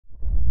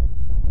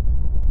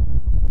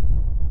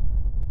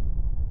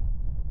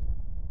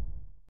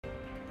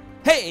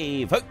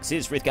Hey folks,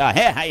 it's Rithgar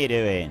here, how you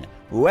doing?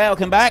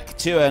 Welcome back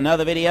to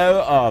another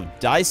video of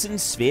Dyson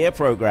Sphere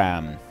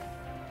Program.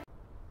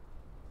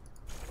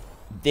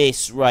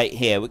 This right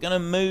here, we're going to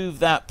move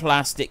that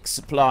plastic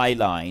supply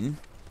line.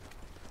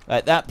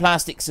 That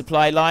plastic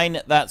supply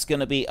line, that's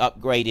going to be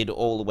upgraded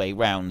all the way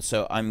round.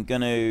 So I'm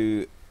going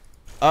to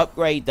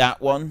upgrade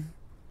that one.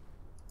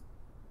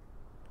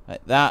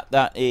 Like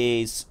that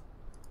is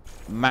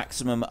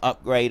maximum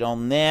upgrade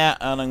on there.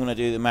 And I'm going to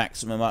do the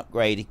maximum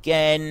upgrade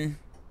again.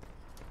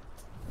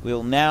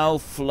 We'll now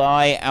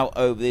fly out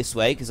over this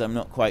way because I'm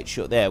not quite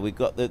sure. There, we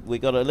got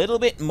a little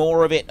bit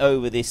more of it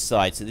over this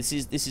side. So this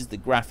is the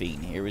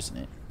graphene here, isn't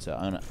it? So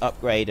I'm going to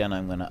upgrade and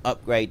I'm going to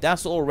upgrade.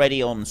 That's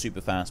already on super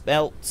fast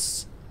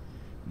belts.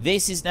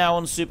 This is now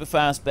on super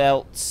fast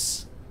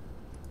belts.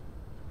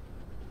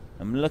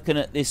 I'm looking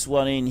at this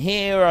one in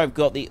here. I've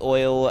got the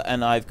oil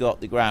and I've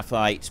got the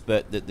graphite,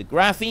 but the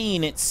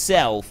graphene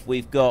itself,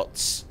 we've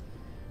got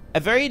a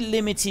very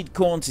limited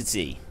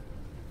quantity.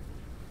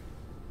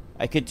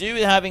 I could do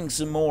with having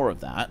some more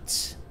of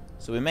that.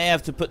 So we may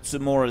have to put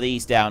some more of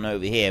these down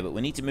over here, but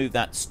we need to move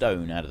that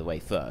stone out of the way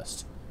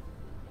first.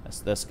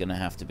 That's going to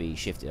have to be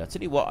shifted. I'll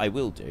tell you what I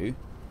will do.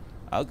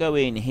 I'll go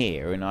in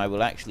here and I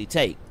will actually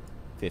take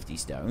 50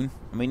 stone.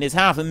 I mean, there's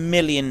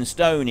 500,000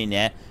 stone in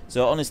there,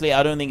 so honestly,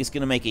 I don't think it's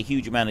going to make a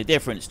huge amount of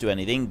difference to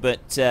anything,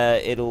 but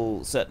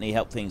it'll certainly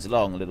help things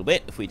along a little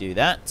bit if we do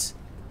that.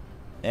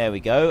 There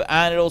we go.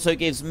 And it also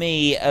gives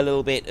me a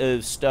little bit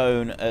of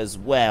stone as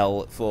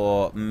well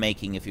for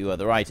making a few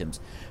other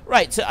items.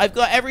 Right, so I've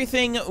got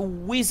everything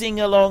whizzing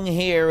along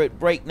here at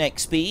breakneck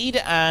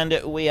speed,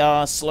 and we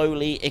are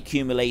slowly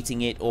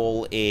accumulating it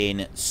all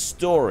in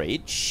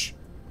storage.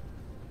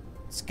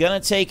 It's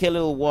going to take a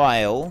little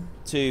while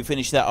to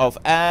finish that off.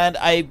 And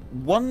I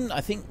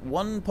think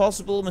one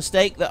possible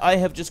mistake that I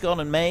have just gone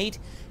and made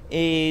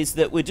is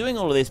that we're doing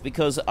all of this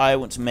because I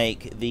want to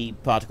make the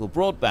particle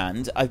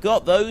broadband. I've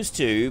got those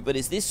two, but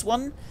it's this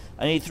one.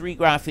 I need 3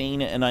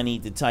 graphene and I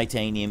need the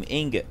titanium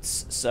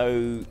ingots.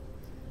 So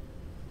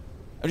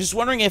I'm just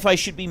wondering if I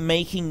should be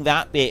making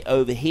that bit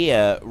over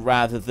here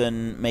rather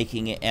than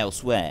making it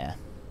elsewhere.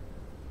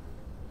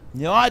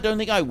 No, I don't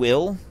think I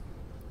will.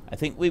 I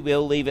think we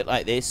will leave it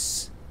like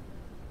this.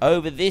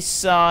 Over this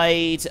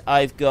side,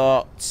 I've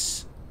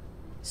got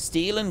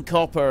steel and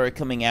copper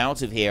coming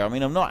out of here. I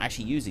mean, I'm not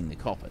actually using the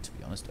copper, to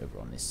be honest, over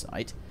on this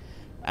side.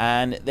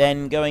 And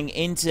then going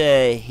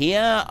into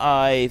here,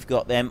 I've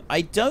got them.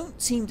 I don't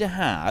seem to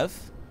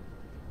have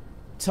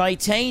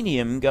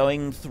titanium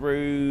going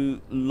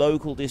through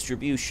local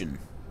distribution.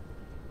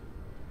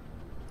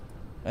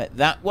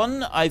 That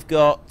one, I've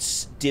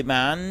got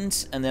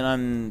demand, and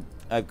then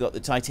I've got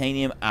the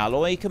titanium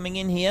alloy coming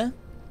in here.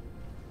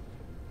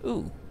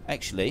 Ooh,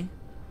 actually,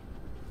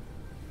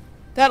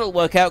 that'll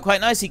work out quite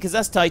nicely because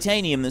that's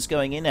titanium that's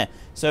going in there.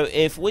 So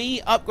if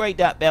we upgrade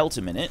that belt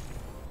a minute,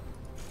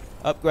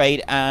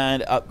 upgrade,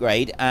 and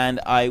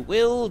I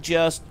will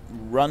just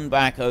run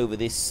back over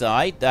this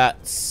side.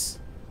 That's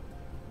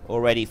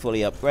already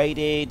fully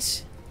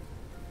upgraded.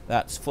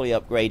 That's fully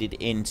upgraded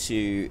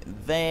into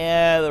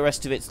there. The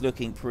rest of it's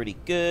looking pretty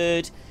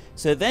good.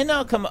 So then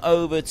I'll come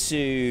over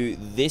to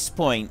this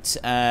point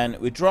and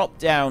we drop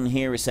down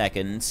here a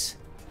second.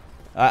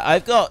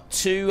 I've got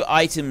 2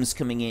 items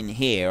coming in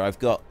here. I've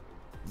got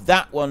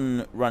that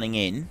one running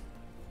in.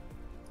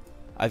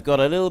 I've got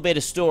a little bit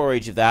of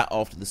storage of that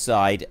off to the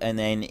side. And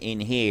then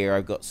in here,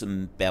 I've got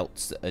some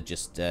belts that are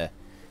just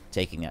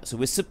taking that. So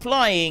we're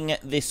supplying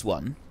this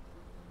one.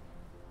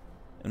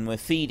 And we're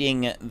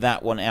feeding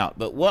that one out.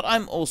 But what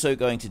I'm also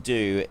going to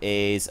do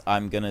is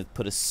I'm going to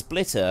put a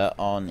splitter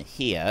on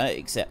here.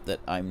 Except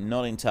that I'm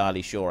not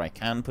entirely sure I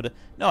can put a...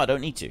 No, I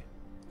don't need to.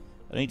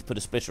 I don't need to put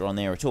a splitter on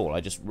there at all.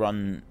 I just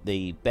run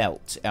the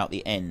belt out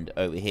the end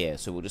over here.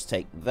 So we'll just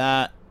take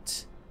that.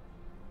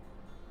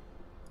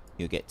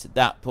 You'll get to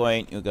that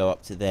point. You'll go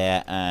up to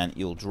there. And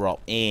you'll drop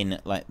in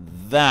like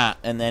that.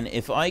 And then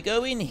if I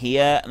go in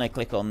here and I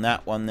click on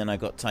that one, then I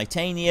got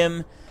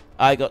titanium.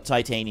 I got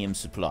titanium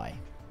supply.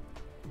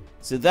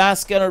 So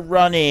that's going to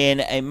run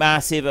in a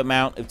massive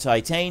amount of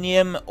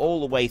titanium all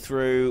the way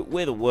through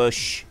with a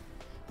whoosh.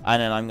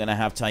 And then I'm going to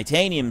have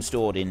titanium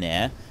stored in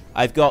there.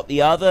 I've got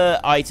the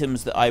other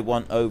items that I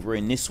want over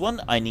in this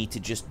one. I need to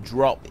just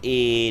drop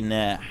in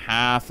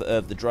half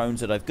of the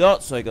drones that I've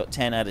got. So I got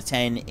 10 out of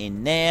 10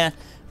 in there.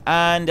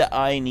 And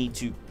I need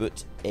to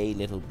put a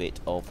little bit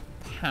of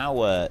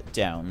power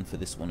down for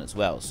this one as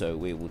well. So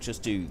we will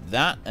just do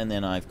that. And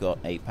then I've got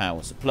a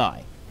power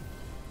supply.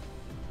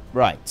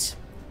 Right.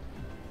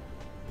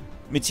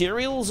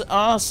 Materials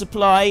are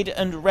supplied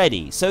and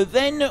ready. So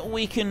then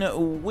we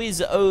can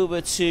whiz over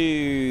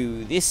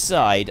to this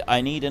side. I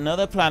need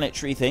another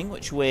planetary thing,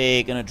 which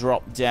we're going to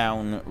drop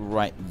down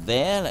right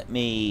there. Let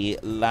me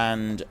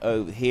land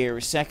over here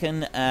a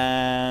second.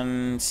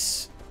 And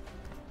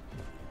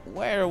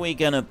where are we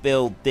going to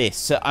build this?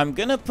 So I'm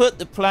going to put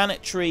the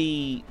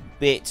planetary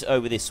bit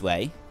over this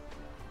way.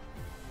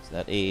 So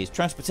that is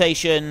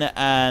transportation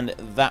and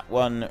that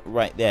one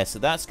right there. So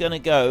that's going to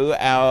go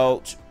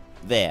out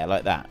there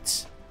like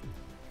that.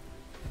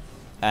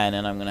 And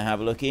then I'm going to have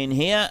a look in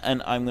here,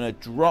 and I'm going to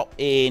drop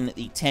in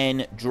the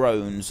 10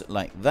 drones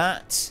like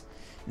that.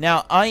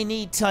 Now, I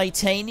need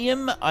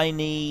titanium. I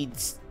need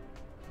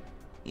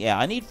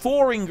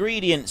 4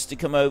 ingredients to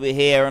come over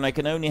here, and I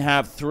can only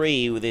have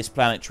 3 with this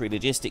planetary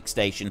logistics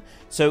station.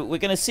 So we're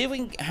going to see if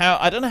we can...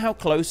 I don't know how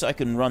close I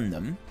can run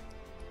them,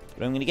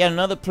 but I'm going to get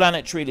another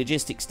planetary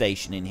logistics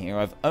station in here.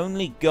 I've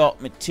only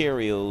got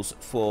materials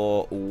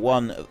for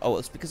 1... Oh,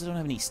 it's because I don't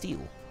have any steel.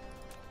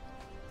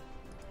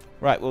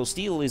 Right, well,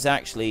 steel is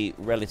actually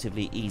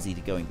relatively easy to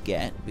go and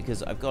get,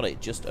 because I've got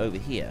it just over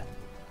here.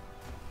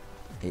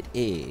 It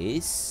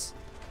is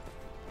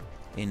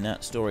in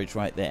that storage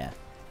right there.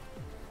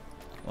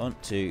 1,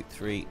 2,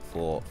 3,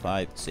 4,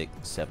 5, 6,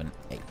 7,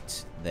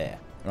 8. There.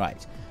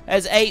 Right.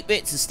 There's 8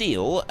 bits of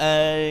steel.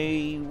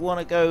 I want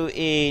to go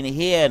in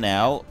here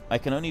now. I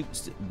can only...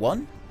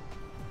 1?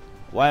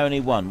 Why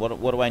only 1?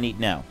 What do I need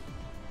now?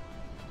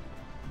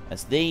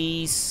 That's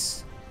these...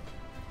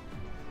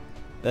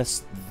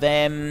 That's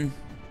them.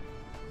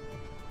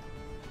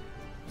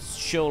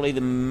 Surely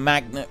the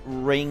magnet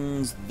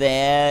rings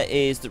there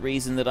is the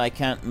reason that I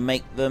can't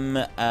make them.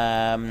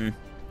 Let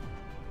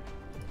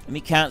me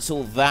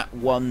cancel that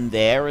one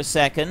there a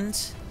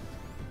second.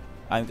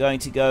 I'm going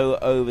to go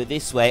over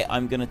this way.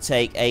 I'm going to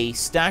take a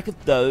stack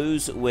of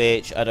those,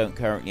 which I don't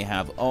currently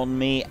have on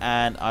me,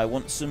 and I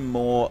want some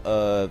more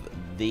of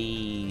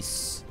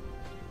these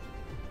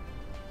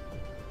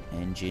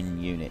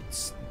engine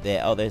units.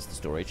 There. Oh, there's the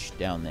storage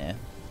down there.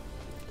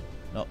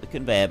 Not the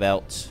conveyor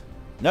belt.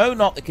 No,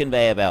 not the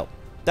conveyor belt.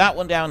 That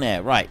one down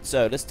there. Right,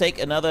 so let's take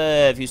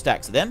another few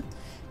stacks of them.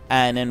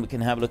 And then we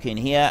can have a look in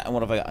here. And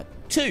what have I got?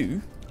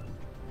 2?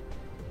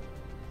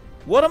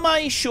 What am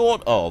I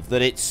short of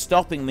that it's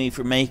stopping me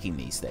from making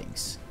these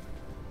things?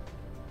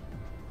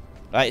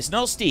 Right, it's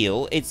not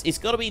steel. It's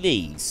got to be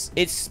these.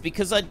 It's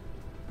because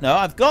no,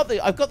 I've got the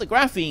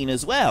graphene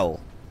as well.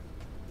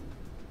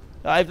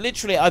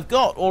 I've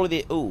got all of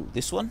the... Oh,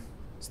 this one?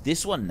 It's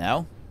this one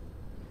now.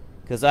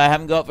 Because I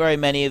haven't got very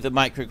many of the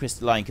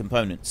microcrystalline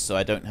components, so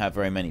I don't have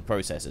very many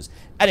processors.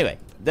 Anyway,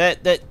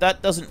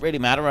 that doesn't really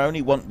matter. I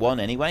only want 1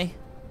 anyway.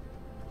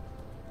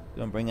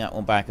 Going to bring that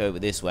one back over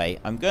this way.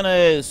 I'm going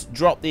to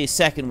drop the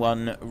second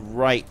one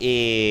right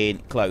in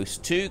close.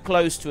 Too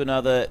close to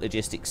another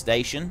logistics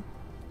station.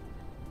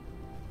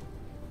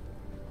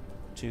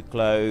 Too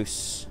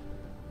close.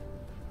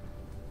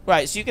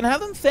 Right, so you can have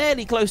them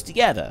fairly close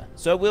together.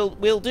 So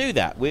we'll do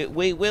that.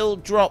 We will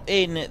drop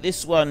in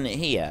this one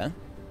here.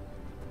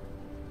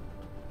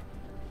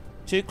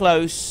 Too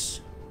close.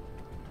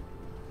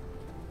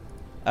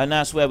 And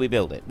that's where we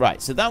build it.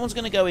 Right, so that one's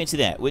going to go into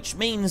there, which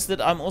means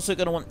that I'm also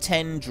going to want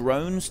 10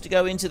 drones to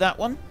go into that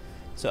one.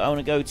 So I want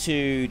to go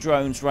to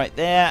drones right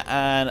there,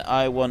 and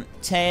I want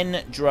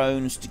 10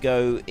 drones to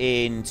go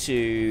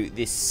into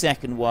this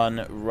second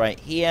one right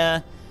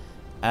here.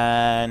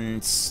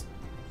 And...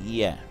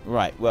 yeah,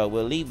 right. Well,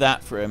 we'll leave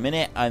that for a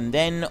minute. I'm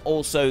then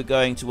also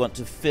going to want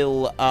to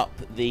fill up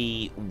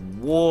the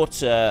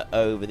water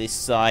over this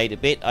side a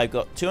bit. I've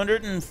got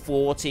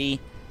 240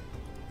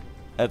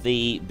 of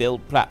the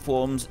build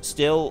platforms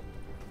still.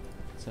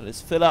 So let's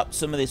fill up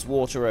some of this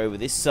water over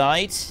this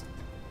side.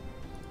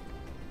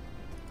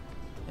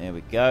 There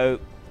we go.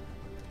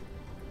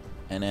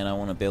 And then I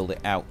want to build it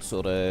out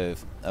sort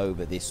of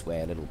over this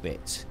way a little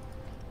bit.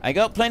 I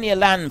got plenty of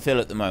landfill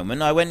at the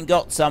moment. I went and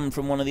got some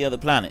from one of the other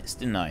planets,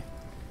 didn't I?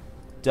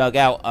 Dug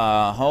out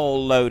a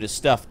whole load of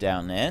stuff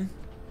down there.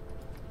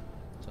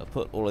 So I'll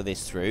put all of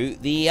this through.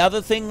 The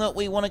other thing that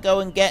we want to go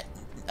and get,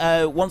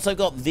 once I've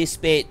got this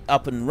bit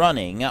up and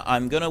running,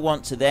 I'm going to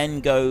want to then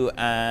go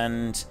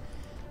and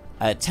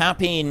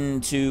tap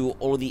into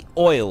all of the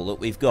oil that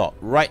we've got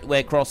right way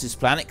across this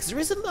planet. Because there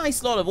is a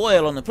nice lot of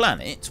oil on the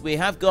planet. We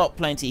have got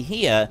plenty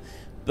here.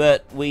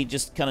 But we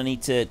just kind of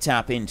need to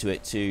tap into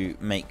it to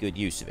make good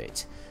use of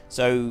it.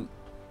 So,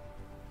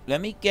 let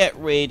me get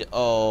rid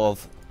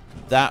of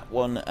that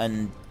one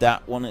and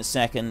that one a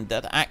second.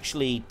 That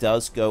actually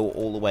does go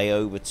all the way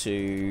over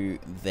to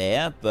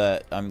there.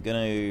 But I'm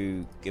going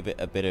to give it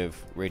a bit of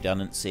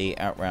redundancy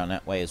out around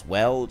that way as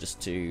well.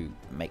 Just to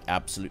make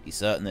absolutely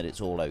certain that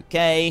it's all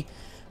okay.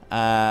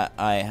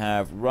 I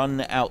have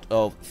run out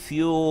of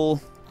fuel.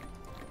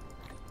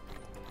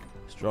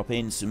 Let's drop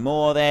in some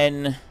more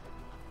then.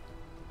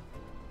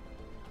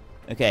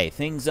 Okay,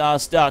 things are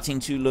starting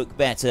to look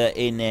better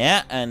in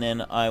there. And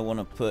then I want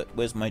to put...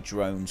 where's my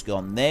drones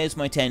gone? There's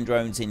my 10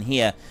 drones in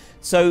here.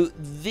 So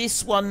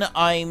this one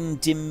I'm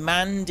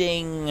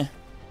demanding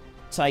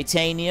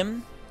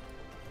titanium.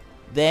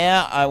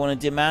 There, I want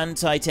to demand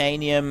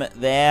titanium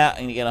there. I'm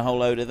going to get a whole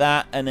load of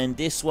that. And then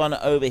this one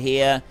over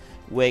here,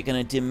 we're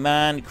going to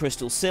demand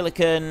crystal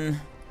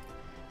silicon.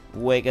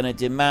 We're going to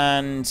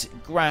demand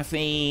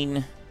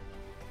graphene.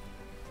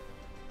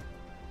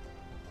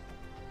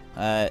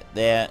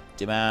 There,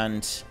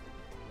 demand.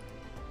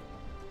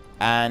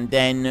 And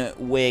then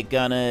we're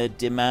gonna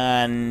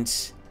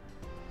demand...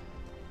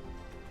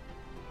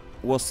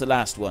 what's the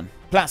last one?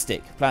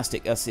 Plastic.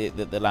 Plastic, that's it,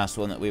 the last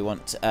one that we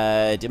want.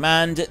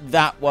 Demand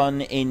that one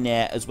in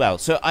there as well.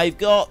 So I've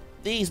got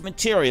these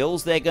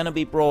materials, they're going to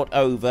be brought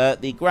over.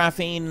 The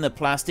graphene and the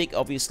plastic,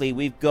 obviously,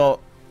 we've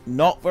got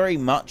not very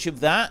much of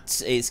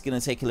that. It's going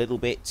to take a little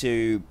bit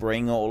to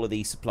bring all of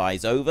these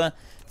supplies over.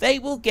 They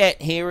will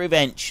get here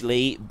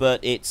eventually, but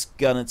it's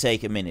going to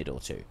take a minute or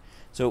two.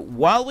 So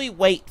while we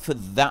wait for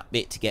that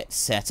bit to get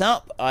set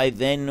up, I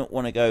then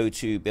want to go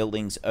to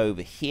buildings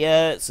over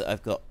here. So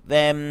I've got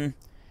them.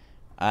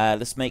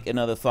 Let's make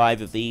another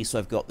 5 of these. So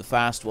I've got the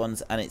fast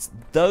ones, and it's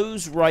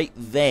those right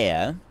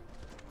there.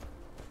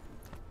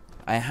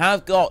 I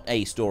have got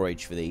a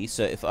storage for these,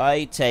 so if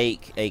I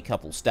take a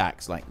couple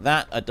stacks like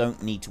that, I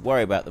don't need to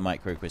worry about the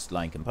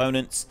microcrystalline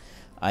components.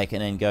 I can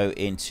then go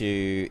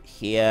into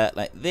here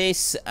like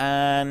this,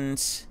 and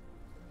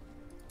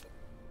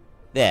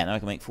there. Now I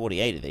can make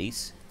 48 of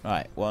these.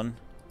 Right, 1,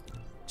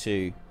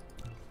 2,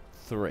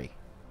 3.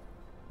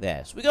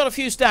 There. So we got a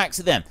few stacks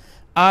of them.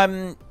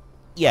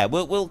 Yeah,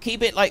 we'll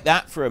keep it like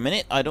that for a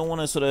minute. I don't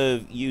want to sort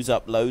of use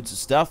up loads of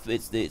stuff.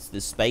 It's the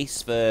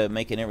space for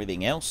making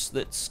everything else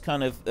that's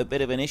kind of a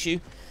bit of an issue.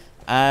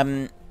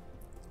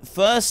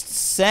 First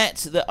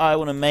set that I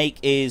want to make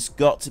is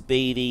got to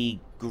be the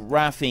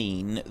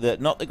graphene.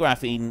 Not the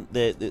graphene,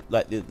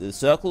 the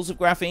circles of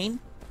graphene.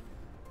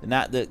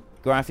 The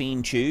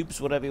graphene tubes,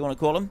 whatever you want to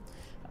call them.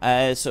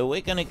 So we're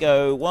going to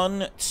go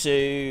 1,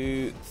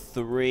 2,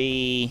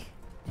 3...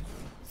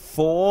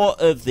 4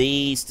 of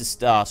these to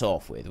start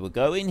off with. We'll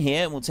go in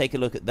here and we'll take a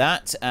look at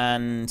that,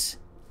 and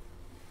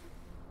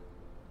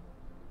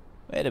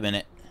wait a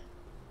minute.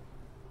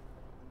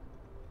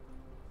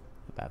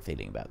 Bad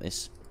feeling about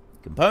this.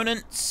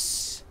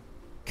 Components.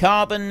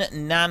 Carbon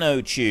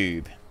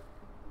nanotube.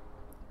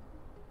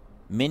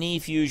 Mini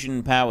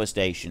fusion power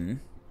station.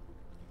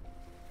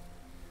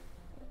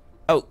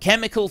 Oh,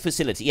 chemical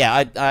facility.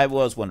 Yeah, I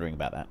was wondering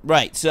about that.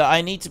 Right, so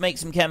I need to make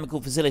some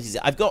chemical facilities.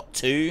 I've got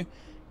 2.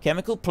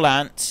 Chemical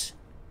plant,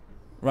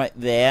 right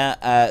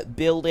there.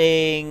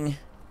 Building,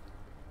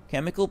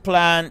 chemical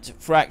plant,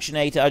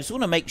 fractionator. I just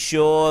want to make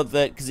sure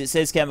that, because it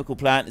says chemical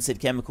plant, it said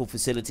chemical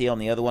facility on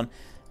the other one.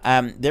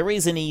 There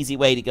is an easy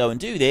way to go and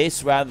do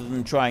this, rather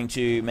than trying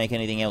to make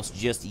anything else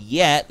just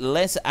yet.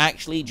 Let's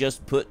actually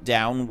just put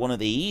down one of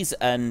these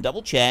and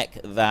double check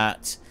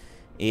that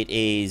it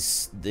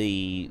is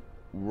the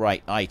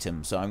right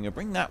item. So I'm going to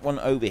bring that one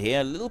over here,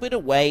 a little bit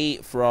away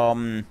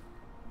from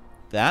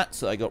that,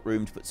 so I got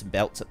room to put some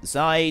belts up the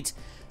side,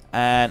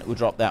 and we'll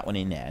drop that one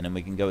in there, and then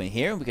we can go in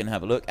here and we can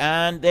have a look,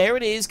 and there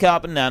it is,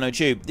 carbon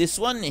nanotube. This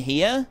one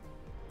here,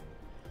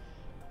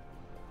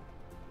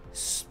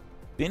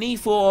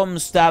 spiniform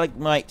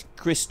stalagmite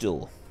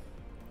crystal.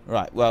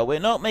 Right, well, we're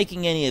not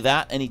making any of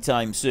that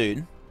anytime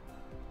soon.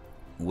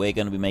 We're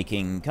going to be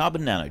making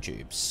carbon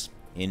nanotubes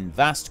in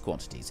vast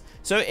quantities.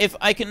 So if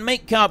I can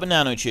make carbon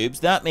nanotubes,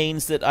 that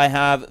means that I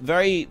have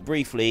very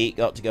briefly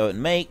got to go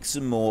and make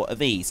some more of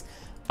these.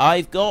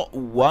 I've got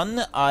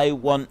 1. I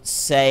want,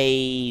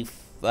 say,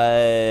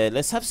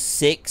 let's have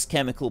 6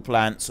 chemical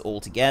plants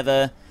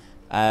altogether.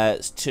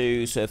 It's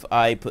 2, so if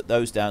I put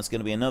those down, it's going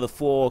to be another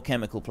 4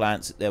 chemical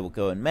plants that they will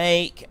go and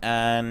make,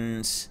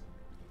 and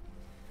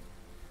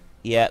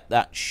yeah,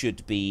 that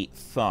should be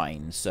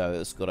fine. So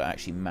it's got to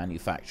actually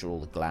manufacture all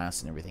the glass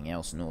and everything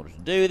else in order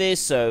to do this,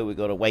 so we've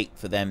got to wait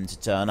for them to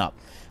turn up.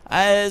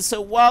 So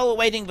while we're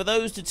waiting for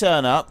those to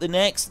turn up, the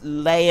next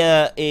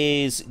layer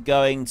is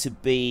going to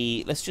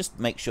be... Let's just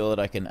make sure that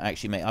I can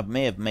actually make... I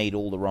may have made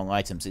all the wrong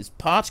items. It's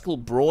particle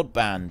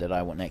broadband that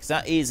I want next.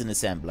 That is an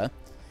assembler.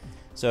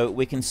 So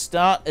we can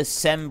start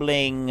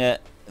assembling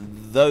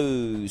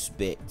those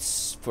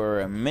bits for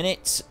a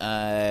minute.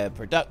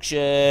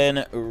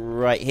 Production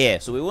right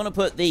here. So we want to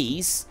put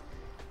these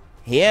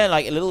here,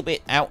 like a little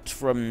bit out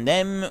from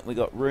them. We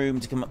got room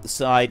to come up the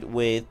side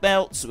with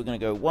belts. So we're going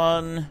to go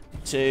 1,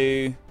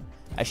 2...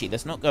 Actually,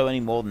 let's not go any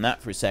more than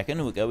that for a second.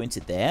 We'll go into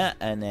there,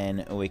 and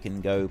then we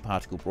can go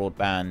particle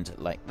broadband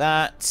like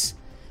that.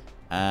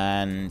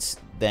 And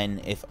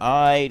then if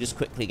I just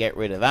quickly get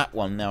rid of that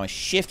one, now I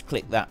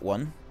shift-click that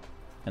one,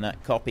 and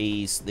that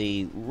copies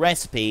the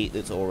recipe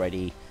that's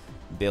already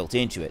built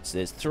into it. So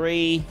there's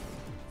 3,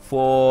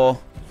 4,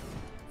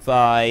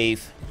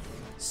 5,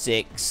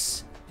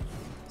 6,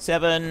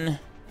 7,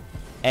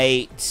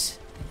 8,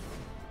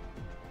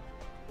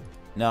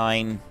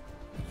 9,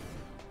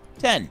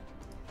 10.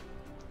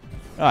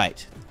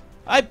 Right.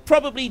 I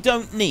probably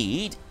don't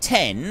need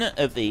 10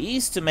 of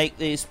these to make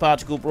this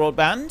particle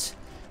broadband,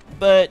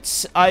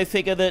 but I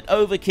figure that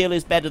overkill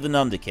is better than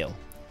underkill.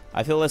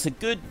 I feel that's a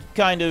good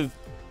kind of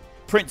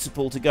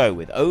principle to go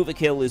with.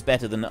 Overkill is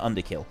better than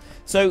underkill.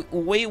 So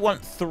we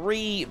want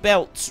 3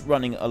 belts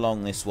running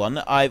along this one.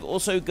 I've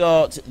also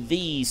got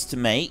these to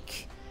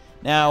make.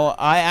 Now,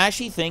 I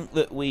actually think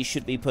that we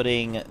should be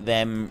putting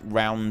them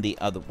round the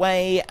other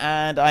way,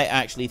 and I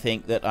actually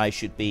think that I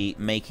should be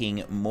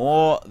making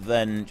more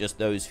than just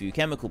those few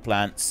chemical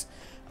plants.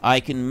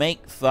 I can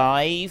make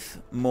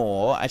 5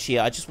 more. Actually,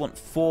 I just want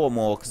 4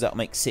 more, because that'll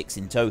make 6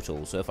 in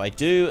total. So if I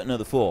do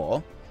another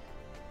 4...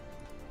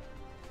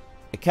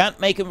 I can't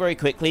make them very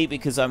quickly,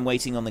 because I'm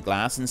waiting on the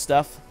glass and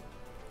stuff.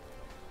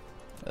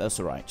 That's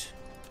alright.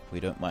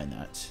 We don't mind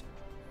that.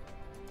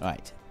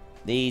 Alright.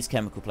 these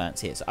chemical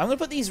plants here. So I'm going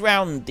to put these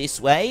around this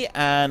way,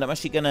 and I'm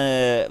actually going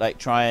to like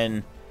try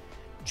and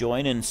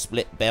join and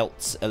split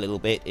belts a little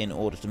bit in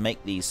order to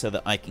make these so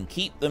that I can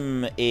keep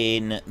them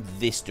in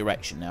this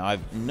direction. Now, I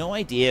have no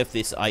idea if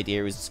this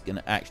idea is going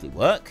to actually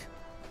work.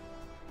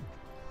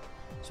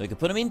 So I can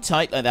put them in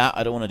tight like that.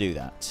 I don't want to do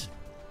that. So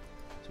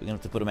we're going to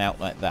have to put them out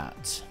like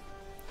that.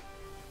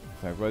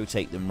 If I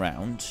rotate them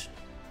round.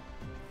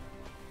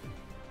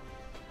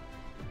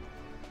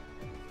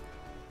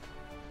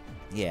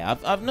 Yeah,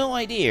 I've no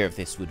idea if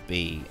this would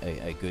be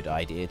a good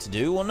idea to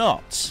do or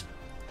not.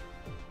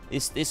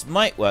 This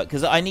might work,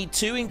 because I need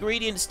 2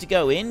 ingredients to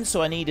go in,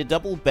 so I need a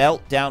double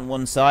belt down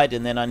one side,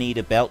 and then I need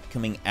a belt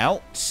coming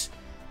out,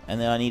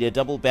 and then I need a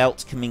double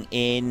belt coming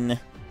in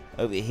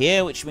over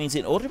here, which means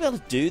in order to be able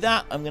to do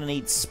that, I'm going to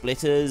need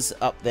splitters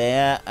up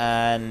there,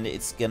 and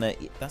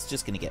that's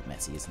just going to get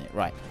messy, isn't it?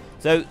 Right.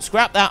 So,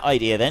 scrap that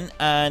idea then,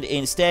 and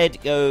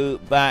instead go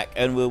back,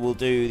 and we'll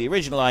do the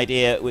original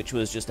idea, which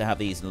was just to have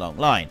these in a long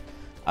line.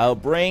 I'll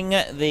bring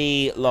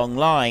the long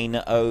line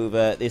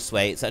over this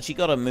way. It's actually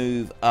got to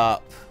move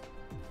up.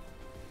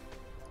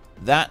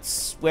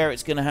 That's where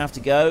it's going to have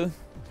to go,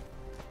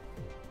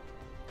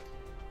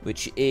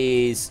 which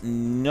is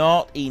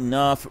not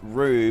enough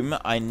room.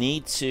 I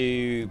need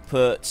to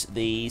put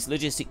these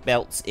logistic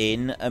belts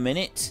in a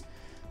minute.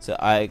 So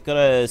I got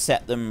to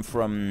set them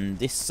from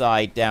this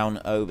side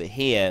down over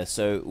here.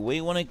 So we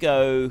want to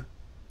go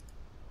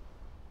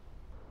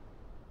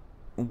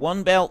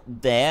 1 belt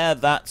there.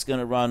 That's going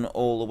to run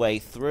all the way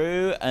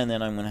through, and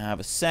then I'm going to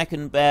have a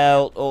second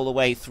belt all the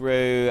way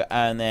through,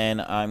 and then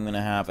I'm going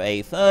to have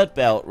a third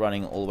belt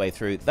running all the way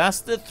through.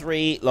 That's the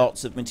 3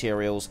 lots of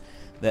materials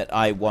that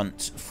I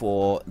want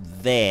for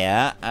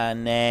there.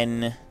 And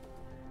then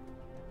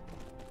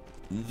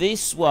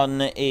this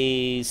one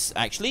is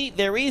actually,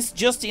 there is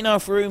just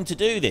enough room to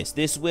do this.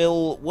 This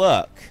will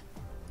work.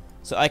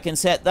 So I can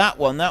set that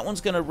one. That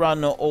one's going to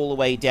run all the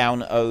way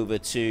down over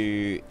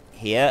to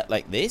here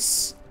like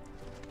this,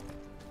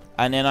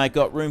 and then I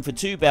got room for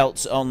 2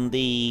 belts on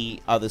the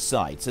other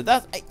side. So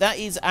that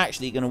is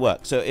actually going to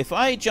work. So if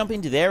I jump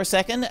into there a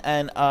second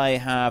and I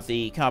have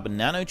the carbon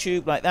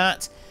nanotube like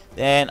that,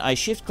 then I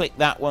shift click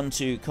that one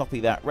to copy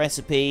that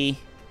recipe,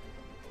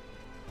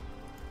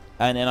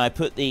 and then I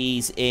put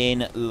these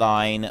in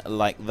line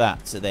like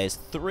that. So there's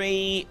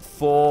 3,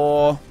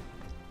 4,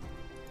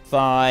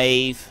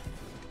 5,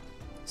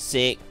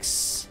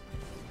 6,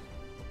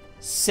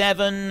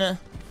 7.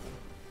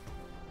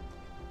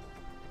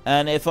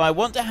 And if I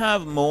want to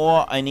have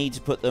more, I need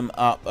to put them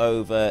up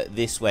over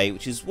this way,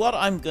 which is what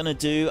I'm going to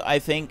do. I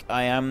think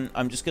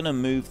I'm just going to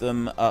move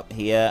them up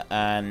here,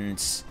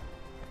 and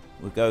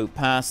we'll go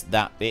past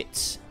that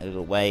bit a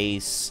little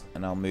ways,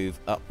 and I'll move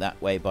up that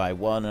way by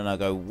 1, and I'll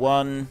go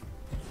 1,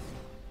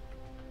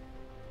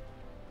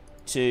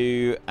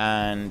 2,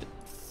 and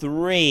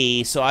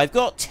 3. So I've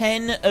got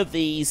 10 of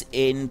these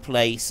in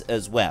place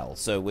as well.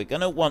 So we're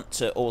going to want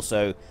to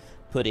also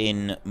put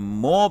in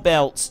more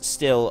belts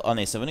still on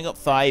this. I've only got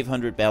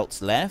 500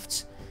 belts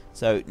left.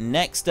 So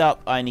next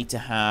up, I need to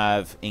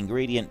have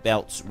ingredient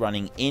belts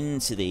running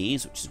into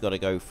these, which has got to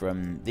go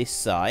from this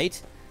side.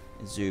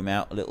 Zoom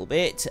out a little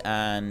bit,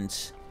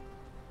 and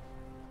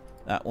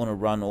that one will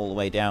run all the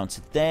way down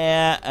to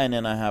there. And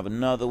then I have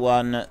another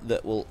one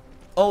that will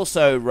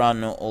also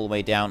run all the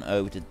way down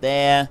over to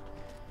there.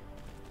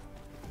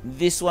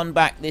 This one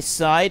back this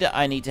side,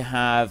 I need to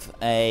have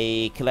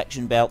a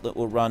collection belt that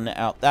will run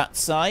out that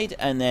side,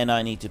 and then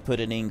I need to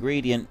put an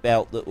ingredient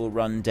belt that will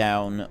run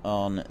down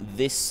on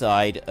this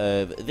side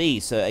of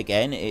these. So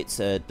again, it's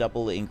a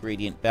double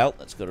ingredient belt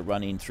that's got to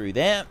run in through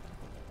there.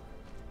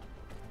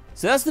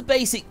 So that's the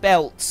basic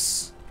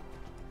belts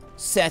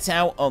set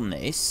out on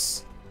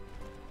this.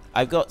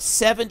 I've got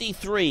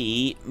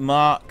 73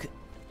 Mark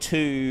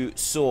II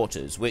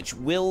sorters, which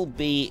will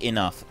be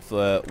enough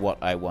for what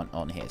I want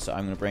on here. So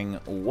I'm going to bring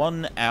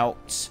one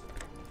out,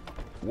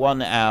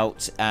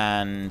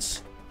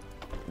 and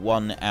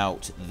one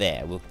out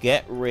there. We'll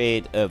get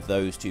rid of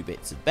those 2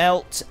 bits of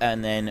belt,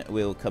 and then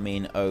we'll come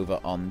in over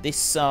on this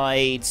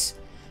side,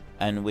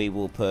 and we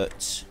will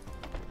put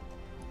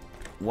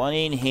one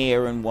in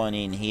here and one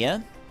in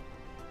here.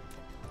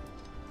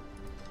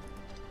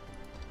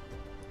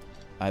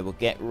 I will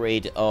get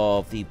rid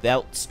of the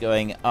belts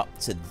going up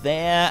to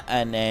there,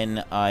 and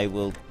then I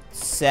will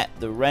set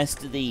the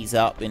rest of these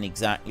up in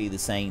exactly the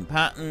same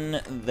pattern.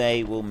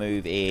 They will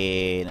move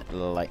in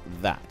like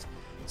that.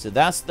 So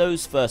that's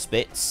those first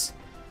bits,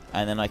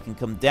 and then I can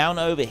come down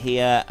over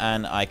here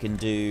and I can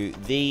do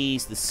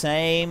these the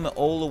same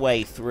all the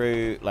way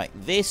through like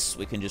this.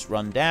 We can just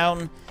run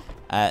down.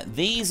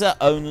 These are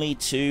only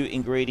 2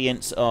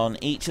 ingredients on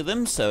each of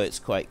them, so it's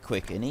quite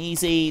quick and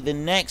easy. The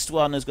next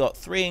one has got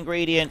 3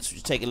 ingredients, which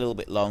will take a little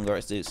bit longer.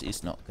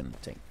 It's not going to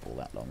take all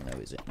that long, though,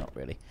 is it? Not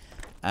really.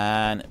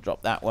 And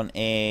drop that one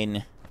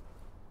in.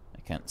 I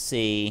can't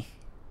see.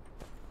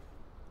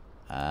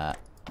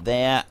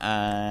 there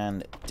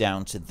and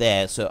down to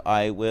there. So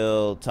I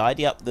will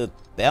tidy up the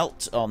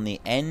belt on the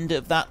end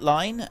of that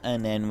line,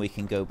 and then we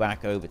can go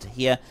back over to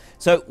here.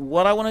 So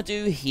what I want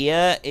to do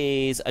here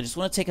is I just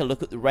want to take a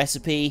look at the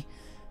recipe.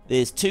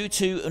 There's 2,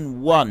 2,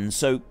 and 1.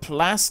 So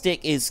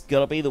plastic is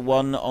going to be the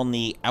one on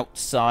the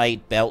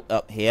outside belt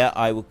up here.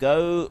 I will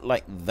go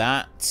like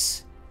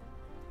that.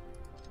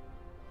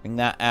 Bring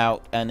that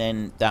out, and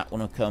then that one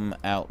will come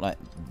out like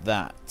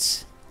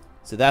that.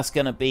 So that's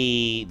going to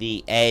be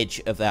the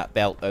edge of that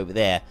belt over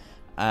there.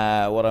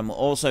 What I'm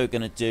also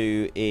going to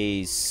do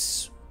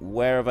is,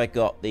 where have I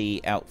got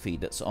the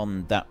outfeed? That's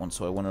on that one,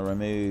 so I want to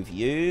remove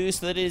you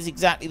so that it is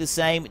exactly the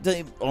same.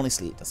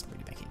 Honestly, it doesn't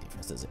really make any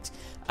difference, does it?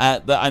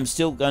 But I'm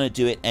still going to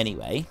do it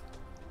anyway.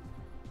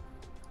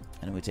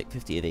 And we take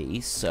 50 of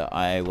these, so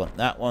I want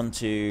that one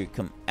to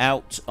come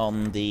out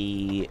on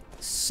the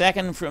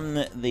second from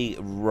the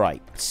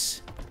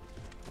right.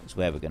 That's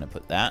where we're going to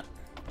put that.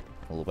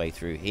 All the way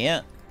through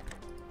here.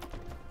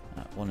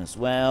 That one as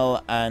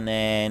well. And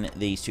then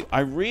these two.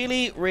 I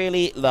really,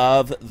 really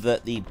love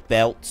that the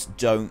belts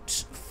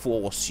don't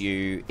force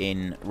you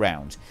in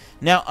round.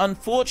 Now,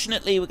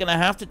 unfortunately, we're going to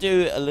have to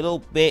do a little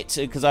bit,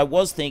 because I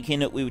was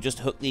thinking that we would just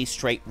hook these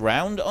straight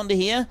round onto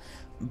here.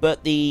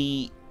 But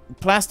the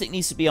plastic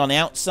needs to be on the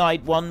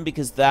outside one,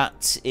 because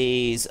that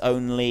is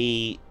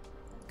only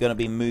going to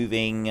be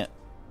moving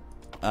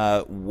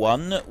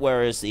 1,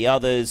 whereas the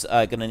others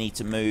are going to need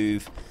to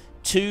move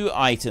 2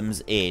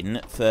 items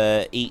in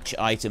for each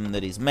item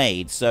that is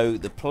made. So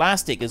the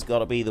plastic has got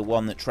to be the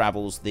one that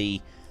travels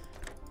the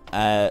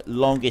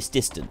longest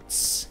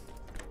distance.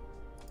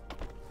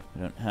 I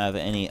don't have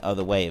any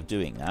other way of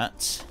doing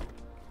that.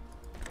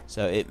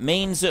 So it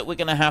means that we're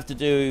going to have to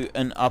do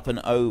an up and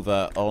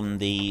over on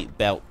the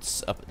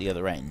belts up at the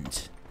other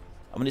end.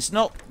 I mean, it's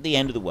not the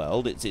end of the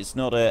world. It's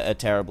not a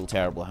terrible,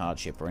 terrible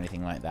hardship or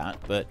anything like that.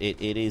 But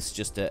it is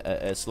just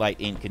a slight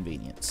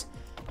inconvenience.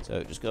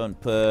 So just go and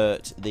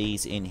put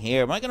these in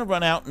here. Am I going to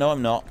run out? No,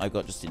 I'm not. I've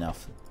got just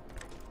enough.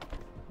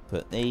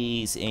 Put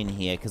these in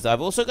here, because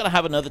I've also got to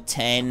have another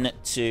 10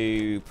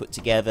 to put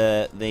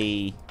together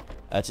the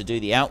to do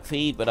the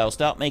outfeed, but I'll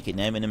start making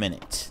them in a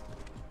minute.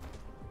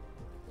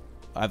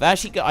 I've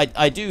actually got,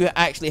 I do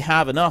actually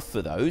have enough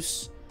for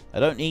those. I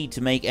don't need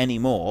to make any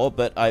more,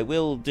 but I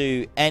will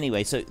do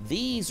anyway. So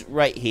these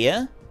right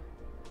here,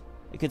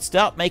 I could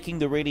start making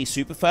the really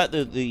super fat,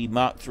 the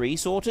Mark III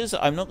sorters.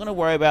 I'm not going to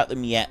worry about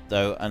them yet,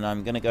 though, and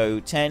I'm going to go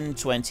 10,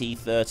 20,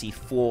 30,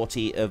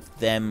 40 of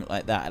them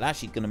like that. It's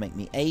actually going to make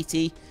me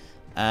 80,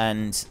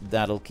 and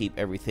that'll keep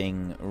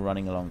everything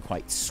running along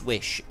quite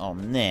swish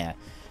on there.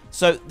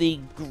 So the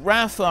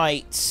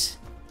graphite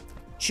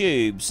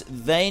tubes,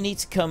 they need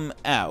to come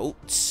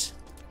out,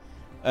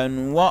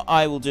 and what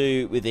I will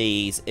do with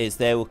these is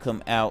they will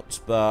come out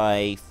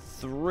by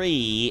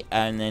 3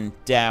 and then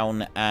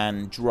down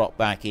and drop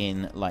back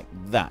in like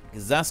that,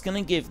 because that's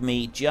going to give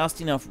me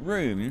just enough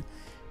room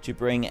to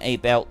bring a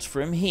belt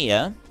from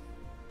here,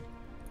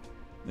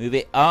 move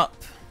it up.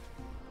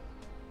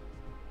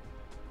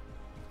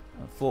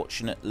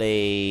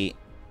 Unfortunately,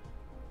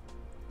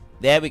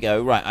 there we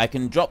go. Right, I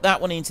can drop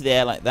that one into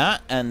there like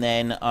that, and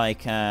then I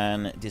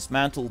can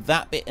dismantle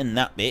that bit and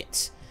that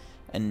bit,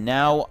 and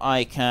now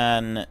I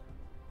can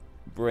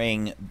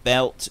bring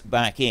belt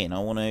back in. I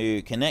want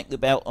to connect the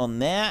belt on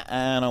there,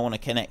 and I want to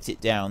connect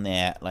it down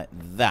there like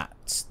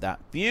that. That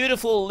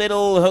beautiful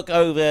little hook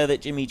over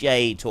that Jimmy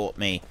J taught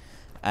me.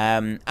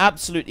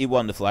 Absolutely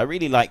wonderful. I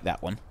really like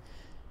that one.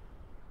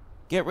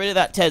 Get rid of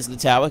that Tesla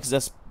tower, because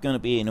that's going to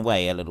be in the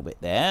way a little bit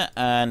there,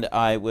 and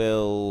I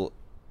will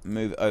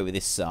move over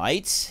this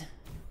side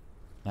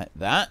like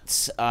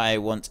that. I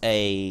want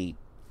a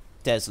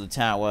Tesla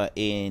tower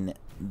in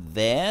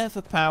there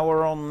for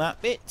power on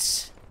that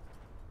bit.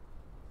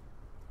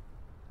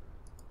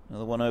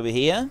 Another one over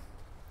here.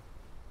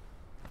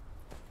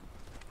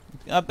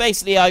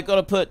 Basically, I've got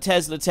to put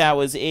Tesla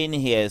towers in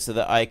here so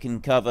that I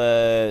can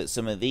cover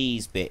some of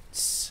these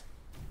bits.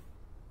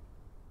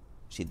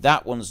 See,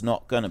 that one's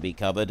not going to be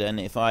covered, and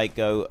if I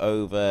go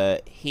over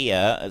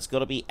here, it's got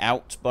to be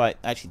out by...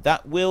 Actually,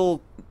 that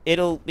will...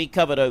 It'll be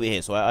covered over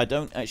here, so I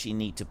don't actually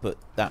need to put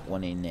that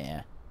one in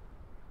there.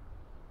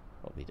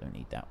 Probably don't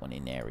need that one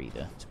in there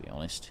either, to be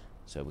honest.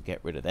 So we'll get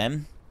rid of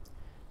them.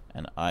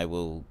 And I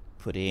will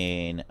put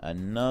in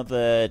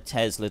another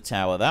Tesla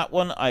tower. That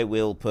one I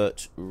will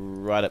put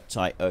right up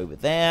tight over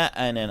there,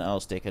 and then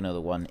I'll stick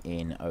another one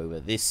in over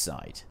this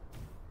side.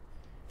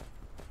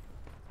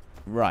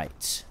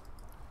 Right.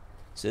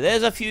 So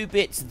there's a few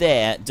bits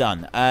there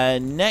done.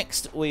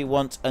 Next, we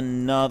want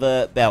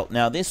another belt.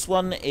 Now, this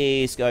one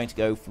is going to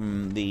go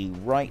from the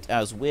right,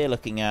 as we're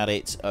looking at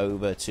it,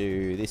 over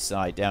to this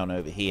side down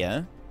over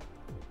here.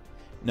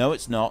 No,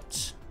 it's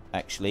not,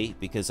 actually,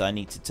 because I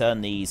need to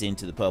turn these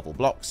into the purple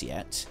blocks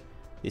yet.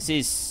 This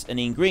is an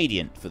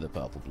ingredient for the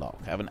purple block.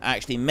 I haven't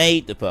actually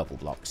made the purple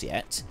blocks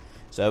yet.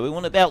 So we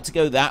want a belt to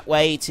go that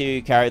way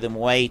to carry them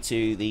away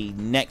to the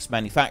next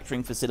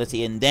manufacturing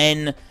facility, and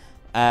then...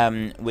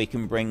 we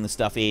can bring the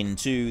stuff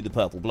into the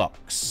purple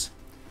blocks.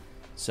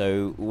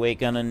 So we're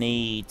going to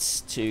need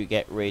to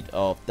get rid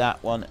of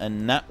that one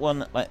and that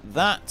one like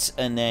that.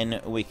 And then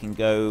we can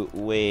go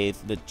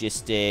with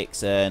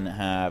logistics and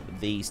have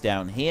these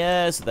down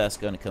here. So that's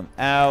going to come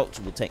out.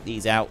 We'll take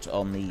these out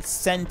on the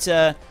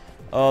center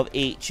of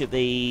each of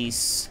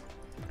these.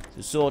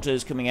 So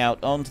sorters coming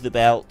out onto the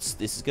belts.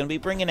 This is going to be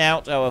bringing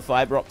out our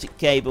fiber optic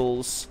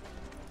cables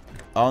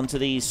onto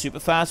these super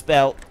fast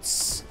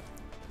belts.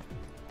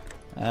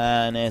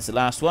 And there's the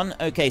last one.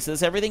 Okay, so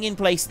there's everything in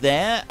place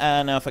there.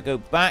 And now if I go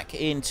back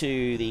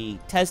into the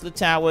Tesla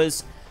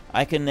towers,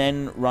 I can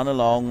then run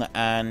along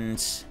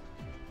and...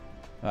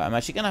 I'm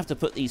actually going to have to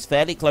put these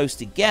fairly close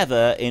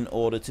together in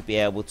order to be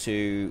able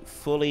to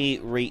fully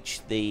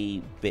reach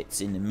the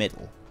bits in the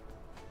middle.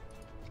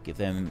 Give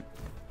them...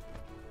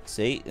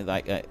 See?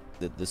 Like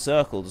the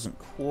circle doesn't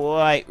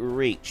quite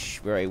reach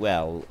very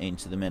well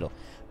into the middle.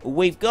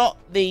 We've got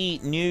the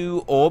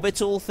new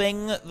orbital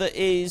thing that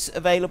is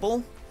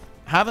available.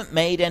 Haven't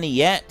made any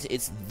yet.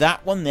 It's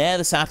that one there,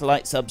 the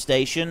satellite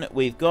substation.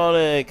 We've got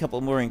a couple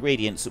more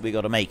ingredients that we've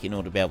got to make in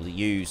order to be able to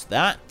use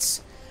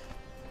that.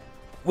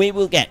 We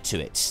will get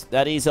to it.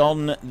 That is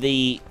on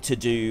the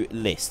to-do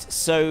list.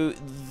 So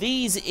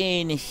these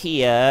in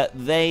here,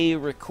 they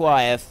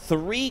require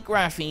 3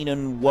 graphene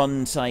and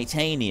 1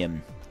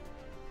 titanium.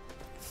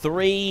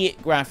 3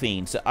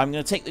 graphene. So I'm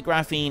going to take the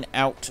graphene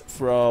out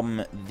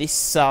from this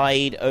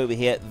side over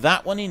here.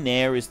 That one in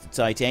there is the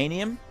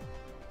titanium.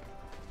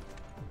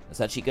 That's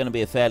actually going to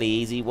be a fairly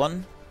easy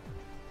one.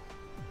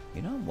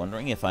 You know, I'm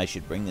wondering if I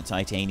should bring the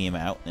titanium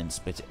out and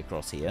split it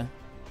across here.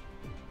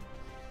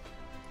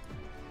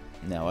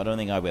 No, I don't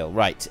think I will.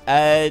 Right.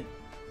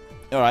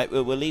 Alright,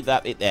 we'll leave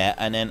that bit there.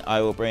 And then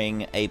I will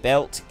bring a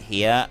belt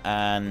here.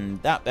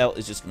 And that belt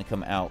is just going to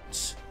come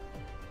out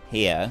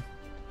here.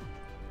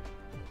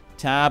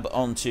 Tab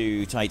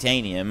onto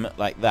titanium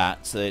like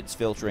that, so it's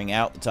filtering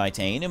out the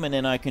titanium, and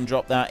then I can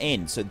drop that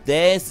in. So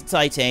there's the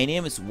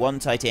titanium. It's 1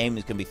 titanium.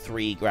 It's going to be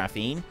 3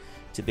 graphene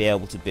to be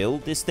able to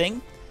build this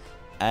thing.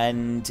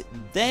 And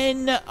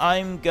then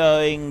I'm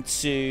going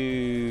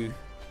to...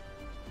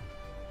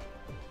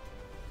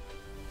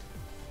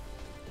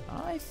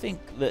 I think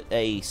that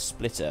a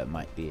splitter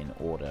might be in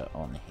order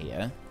on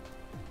here.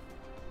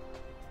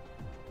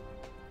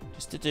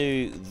 To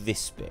do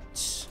this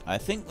bit. I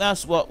think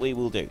that's what we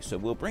will do. So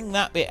we'll bring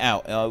that bit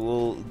out. I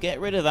will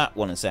get rid of that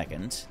one a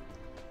second.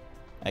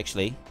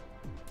 Actually,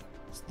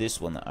 it's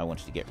this one that I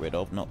wanted to get rid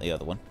of, not the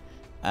other one.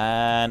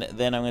 And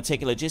then I'm going to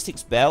take a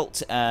logistics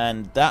belt,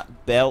 and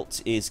that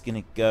belt is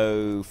going to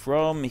go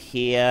from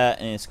here,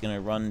 and it's going to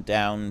run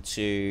down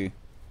to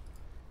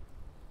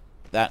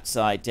that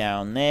side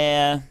down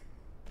there.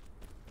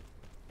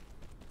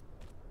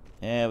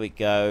 There we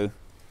go.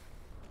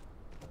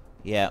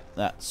 Yeah,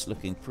 that's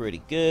looking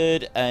pretty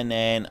good. And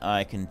then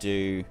I can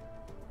do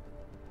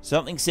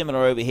something similar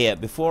over here.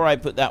 Before I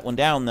put that one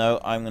down,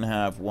 though, I'm going to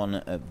have one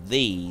of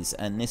these.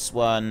 And this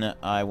one,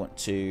 I want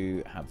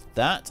to have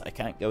that. I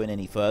can't go in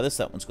any further,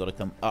 so that one's got to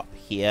come up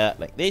here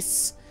like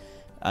this.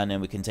 And then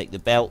we can take the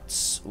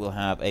belts. We'll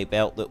have a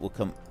belt that will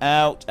come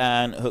out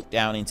and hook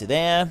down into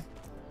there.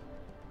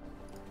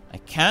 I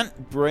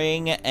can't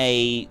bring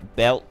a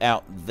belt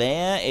out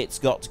there. It's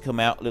got to come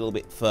out a little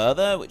bit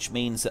further, which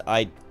means that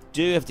I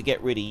do have to get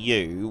rid of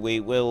you. We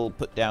will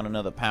put down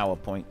another power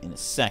point in a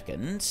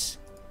second.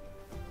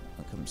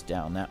 It comes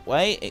down that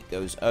way. It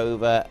goes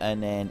over,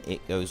 and then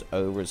it goes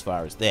over as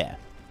far as there.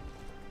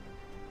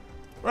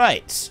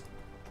 Right.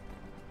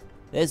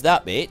 There's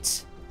that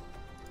bit.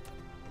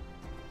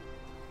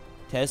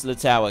 Tesla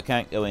Tower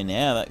can't go in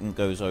there. That one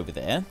goes over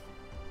there.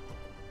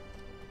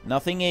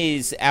 Nothing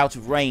is out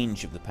of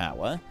range of the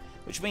power.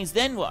 Which means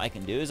then what I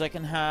can do is I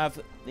can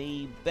have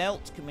the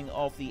belt coming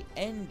off the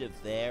end of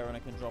there, and I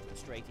can drop it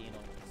straight in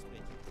onto the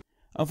split.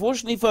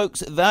 Unfortunately, folks,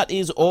 that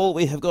is all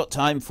we have got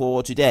time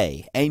for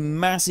today. A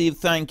massive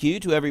thank you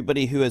to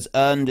everybody who has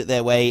earned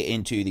their way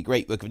into the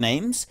Great Book of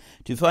Names.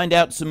 To find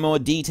out some more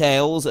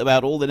details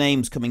about all the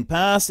names coming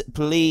past,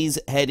 please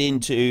head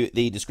into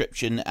the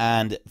description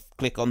and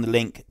click on the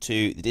link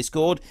to the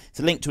Discord. It's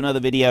a link to another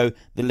video.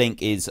 The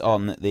link is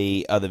on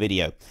the other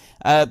video.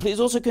 Please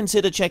also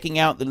consider checking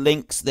out the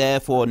links there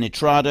for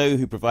Nitrado,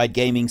 who provide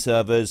gaming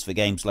servers for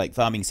games like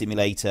Farming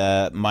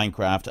Simulator,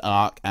 Minecraft,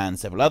 Ark, and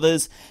several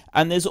others.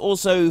 And there's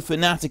also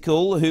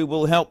Fanatical, who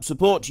will help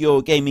support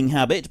your gaming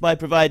habit by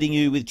providing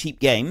you with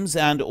cheap games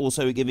and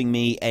also giving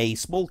me a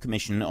small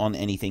commission on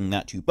anything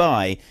that you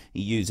buy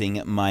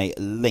using my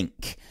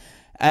link.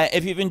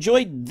 If you've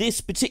enjoyed this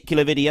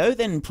particular video,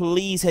 then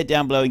please head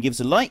down below and give us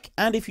a like.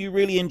 And if you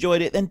really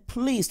enjoyed it, then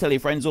please tell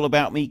your friends all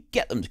about me.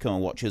 Get them to come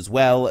and watch as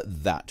well.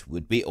 That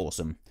would be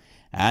awesome.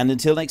 And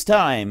until next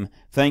time,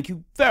 thank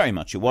you very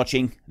much for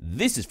watching.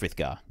 This is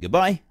Frithgar.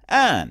 Goodbye,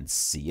 and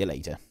see you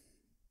later.